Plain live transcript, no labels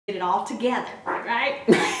Get it all together, right?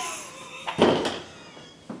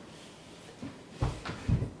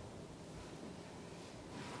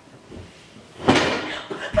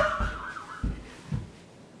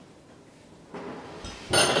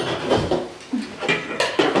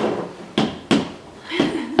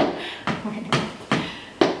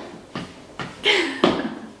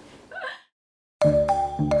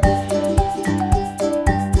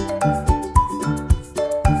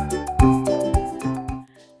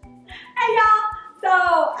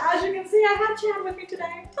 Chad with me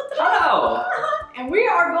today. Hello! And we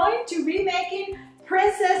are going to be making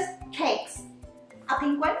princess cakes. A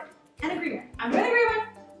pink one and a green one. I'm doing the green one,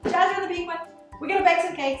 Chad's doing the pink one. We're gonna bake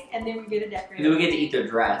some cakes and then we get a decorator. And then we get to eat their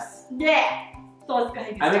dress. Yeah. So let's go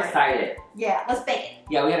ahead and get I'm started. excited. Yeah, let's bake it.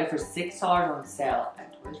 Yeah, we got it for $6 on sale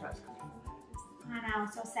at Toys R Us. I know,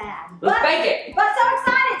 so sad. Let's bake it! But so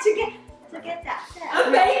excited to get that.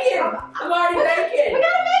 I'm baking! I'm already baking! We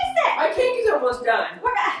gotta mix it! My cake is almost done.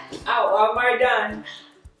 Oh, I'm already done.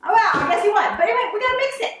 Oh well, I guess he won. But anyway, we gotta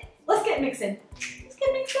mix it. Let's get mixing. Let's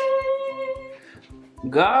get mixing.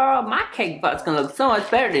 Girl, my cake butt's gonna look so much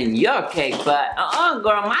better than your cake butt.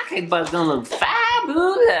 Girl, my cake butt's gonna look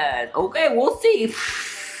fabulous. Okay, we'll see.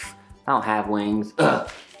 I don't have wings. Ugh.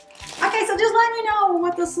 Okay, so just letting you know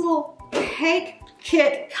what this little cake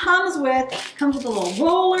kit comes with. Comes with a little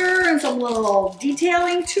roller and some little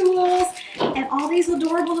detailing tools and all these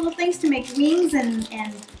adorable little things to make wings and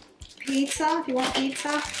pizza, if you want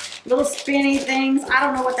pizza. Little spinny things. I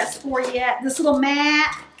don't know what that's for yet. This little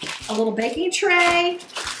mat, a little baking tray,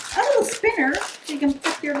 a little spinner so you can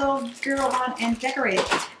put your little girl on and decorate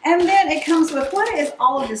it. And then it comes with, what is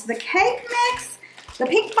all of this? The cake mix, the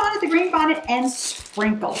pink bonnet, the green bonnet, and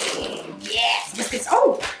sprinkles. Yes, biscuits.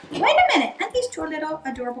 Oh, wait a minute. And these two little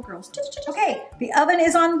adorable girls. Okay, the oven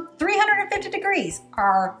is on 350 degrees.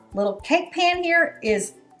 Our little cake pan here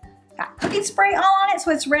is got cooking spray all on it,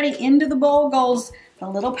 so it's ready. Into the bowl goes the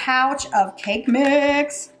little pouch of cake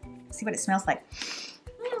mix. See what it smells like.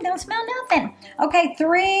 Don't smell nothing. Okay,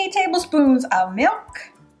 3 tablespoons of milk.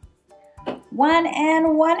 1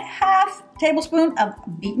 1/2 tablespoon of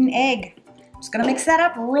beaten egg. Just gonna mix that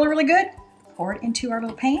up really, really good. Pour it into our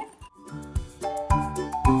little pan.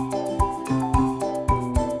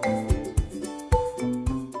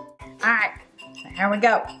 All right, there we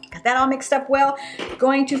go. Got that all mixed up well.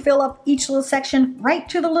 Going to fill up each little section right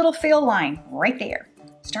to the little fill line, right there.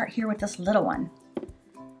 Start here with this little one.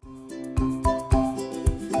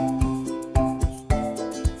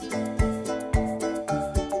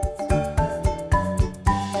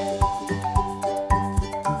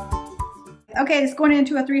 Okay, it's going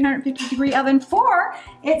into a 350 degree oven for,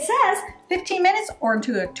 it says 15 minutes, or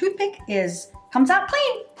into a toothpick comes out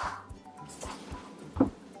clean.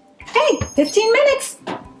 Okay, 15 minutes.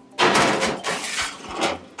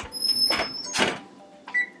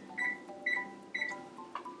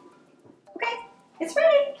 Okay, it's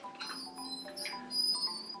ready.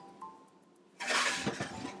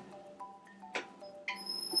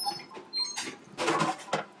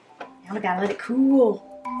 Now we gotta let it cool.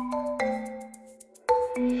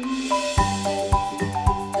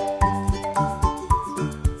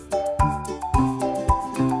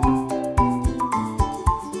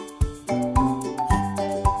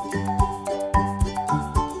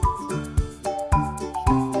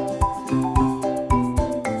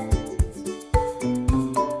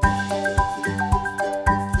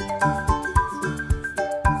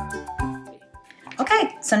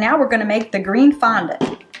 Okay, so now we're going to make the green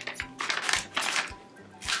fondant.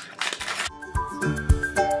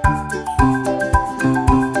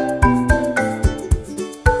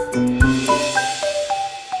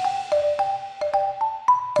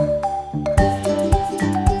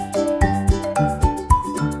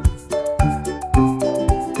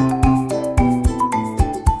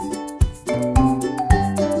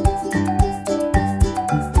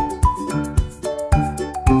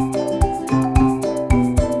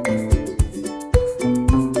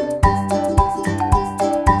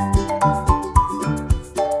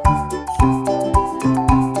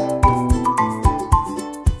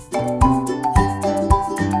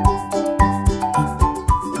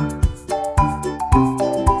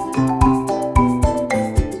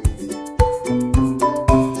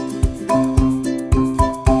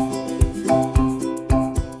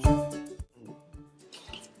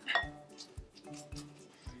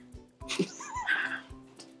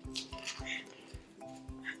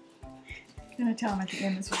 I'm gonna tell him at the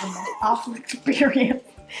end this was the most awful experience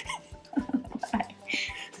I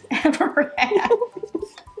ever had.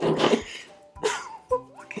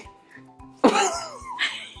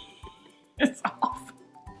 It's awful.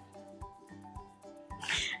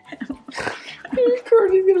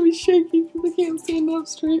 already gonna be shaking because I can't stand up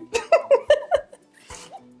straight.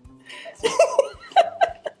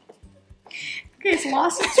 Okay, it's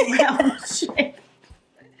lost its round shape.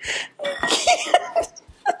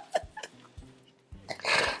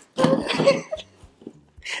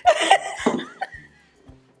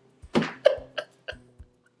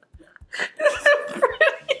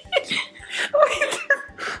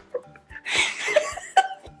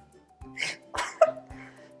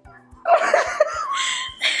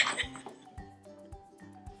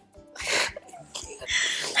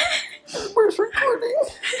 Where's recording?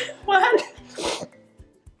 What?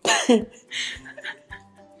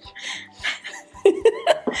 It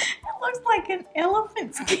looks like an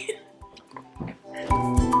elephant skin.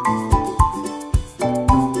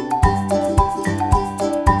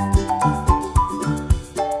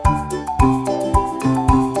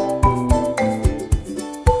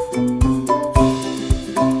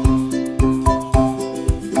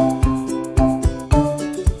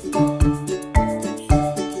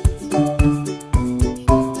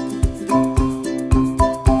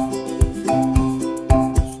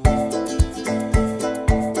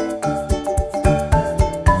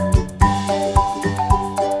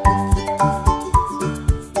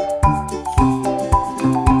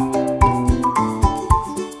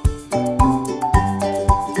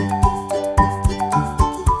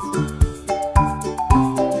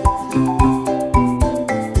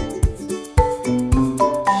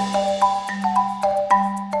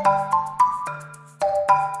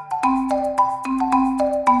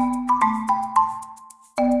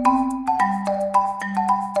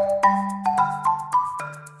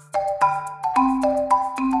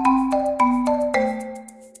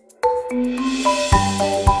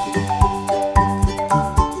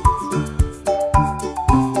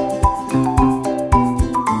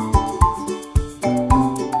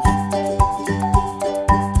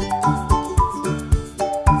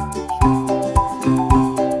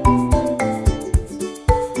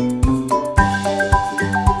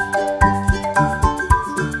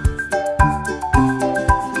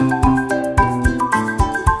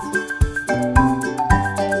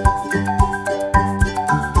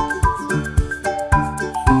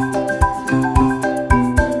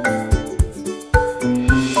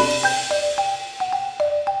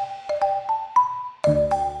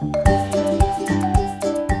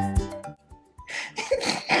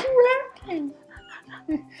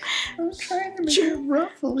 I'm trying to make it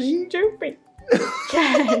ruffly. Stupid.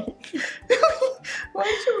 Okay.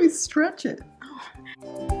 Why should we stretch it?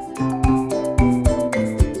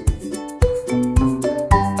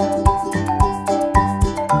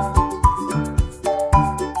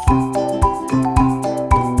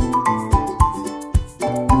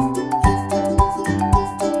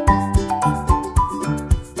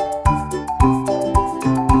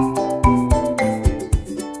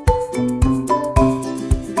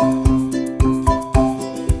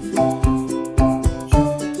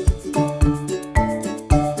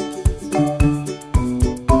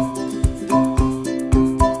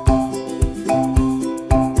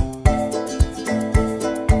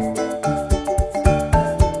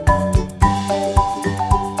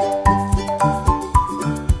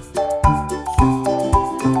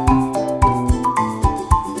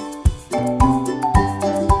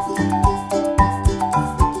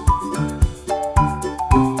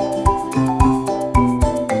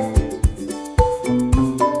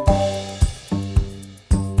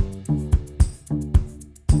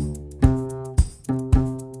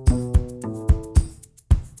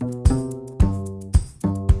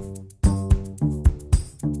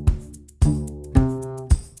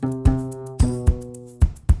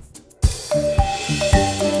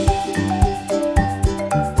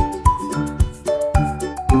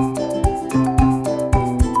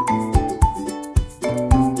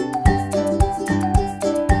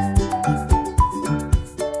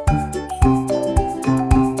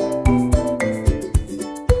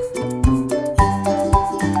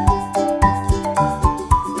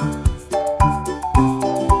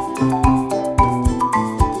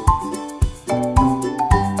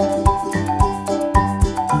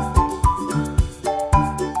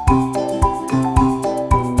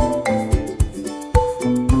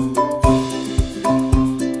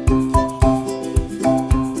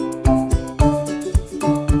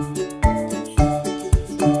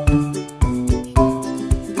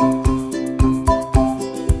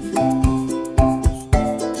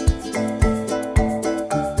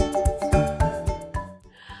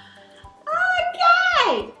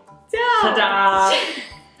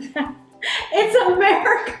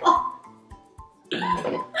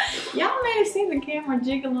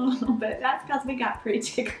 little bit. That's because we got pretty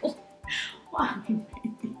tickled. Why?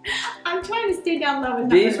 I'm trying to stay down low.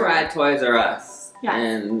 These were at Toys R Us, Yes.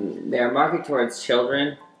 and they're marketed towards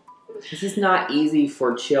children. This is not easy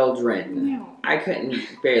for children. No. I couldn't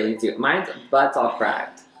barely do it. Mine's butt's all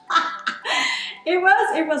cracked. It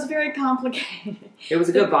was very complicated. It was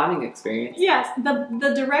a good bonding experience. Yes,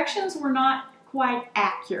 the directions were not quite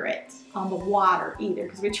accurate on the water either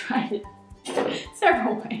because we tried it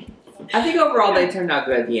several ways. I think overall they turned out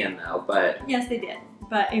good at the end though, but... Yes, they did.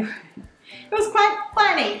 But it was quite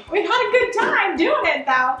funny. We had a good time doing it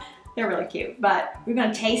though. They're really cute, but we're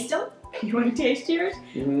gonna taste them. You want to taste yours?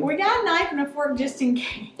 Mm-hmm. We got a knife and a fork just in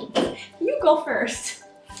case. You go first.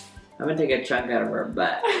 I'm gonna take a chunk out of her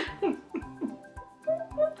butt.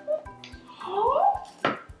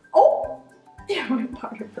 Oh! There went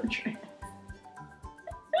part of her dress.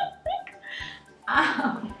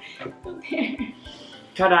 Oh, there.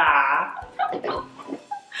 Ta-da!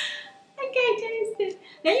 Okay, taste it.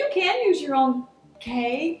 Now you can use your own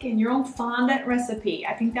cake and your own fondant recipe.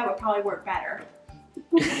 I think that would probably work better.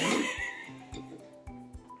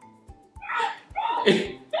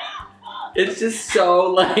 It's just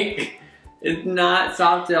so like, it's not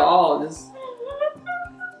soft at all. Just.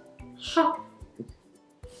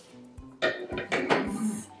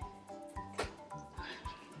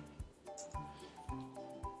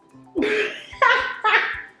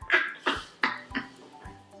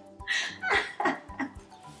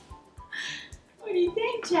 What do you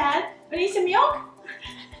think, Chad? Want to eat some milk?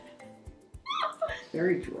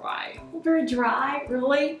 Very dry. Very dry,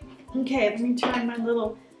 really? Okay, let me try my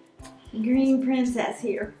little green princess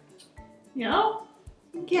here. You know?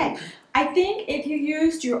 Okay. I think if you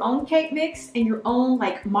used your own cake mix and your own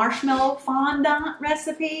like marshmallow fondant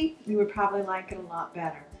recipe, you would probably like it a lot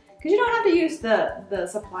better. Because you don't have to use the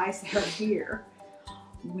supplies that are here.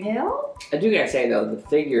 Well, I do gotta say though, the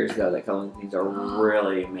figures though that come with these are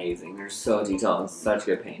really amazing. They're so detailed and such a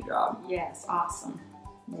good paint job. yes, awesome.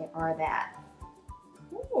 They are that.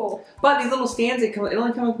 Ooh. But these little stands, it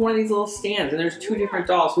only comes with one of these little stands, and there's two different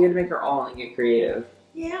dolls, so we had to make our own and get creative.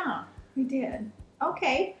 Yeah, we did.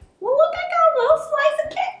 Okay. Well, look, I got a little slice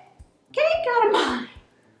of cake out of mine.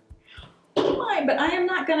 Mine, but I am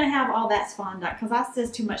not going to have all that fondant because that's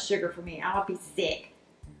just too much sugar for me. I'll be sick.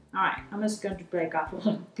 All right, I'm just going to break off a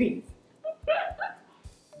little piece.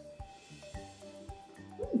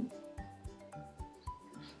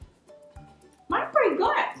 Mine's pretty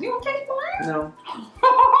good. You want to taste mine? No.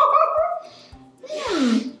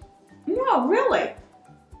 No, really.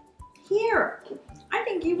 Here, I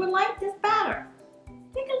think you would like this better.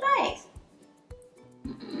 Take a taste.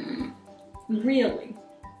 Really.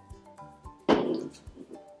 That's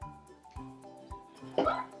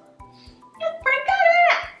pretty good.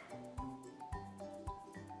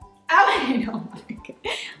 I don't like it.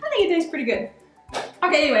 I think it tastes pretty good.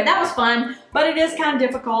 Okay, anyway, that was fun, but it is kind of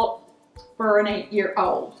difficult for an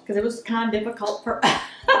 8-year-old because it was kind of difficult for us.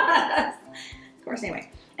 Of course, anyway.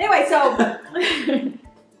 Anyway, so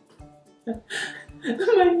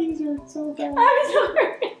My knees hurt so bad. I'm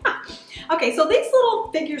sorry. Okay, so these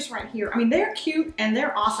little figures right here, I mean, they're cute and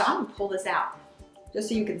they're awesome. I'm gonna pull this out just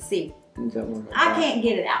so you can see. I can't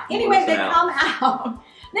get it out. Anyway, they come out.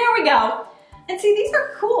 There we go. And see, these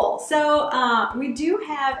are cool. So we do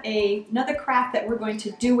have another craft that we're going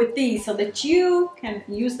to do with these so that you can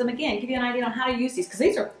use them again. Give you an idea on how to use these because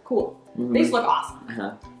these are cool. Mm-hmm. These look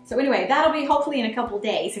awesome. So anyway, that'll be hopefully in a couple of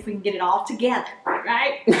days if we can get it all together,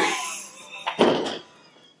 right?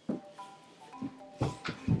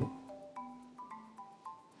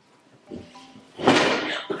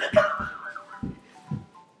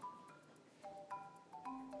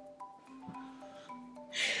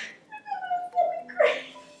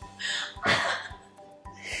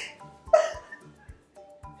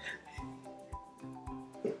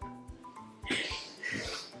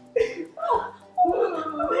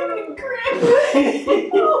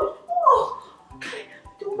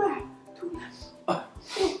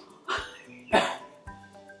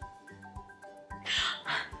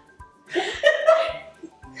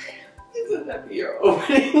 Isn't that be your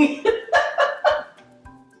opening?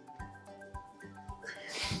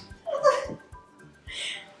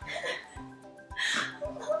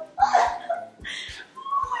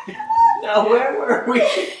 Now where were we?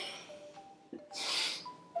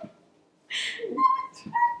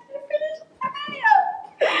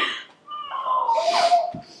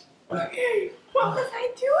 Okay, what was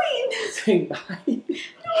I doing? Saying bye. No,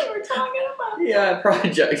 we were talking about. Yeah,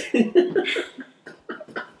 project.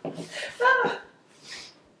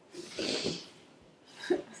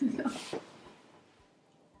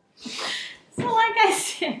 So like I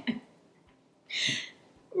said,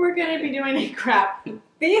 we're going to be doing a craft with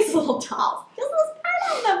these little dolls. Just the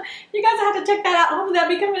start of them. You guys have to check that out. Hopefully that'll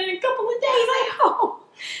be coming in a couple of days, I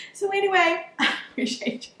hope. So anyway, I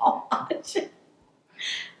appreciate y'all watching.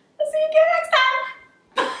 I'll see you again next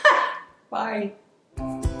time. Bye. Bye.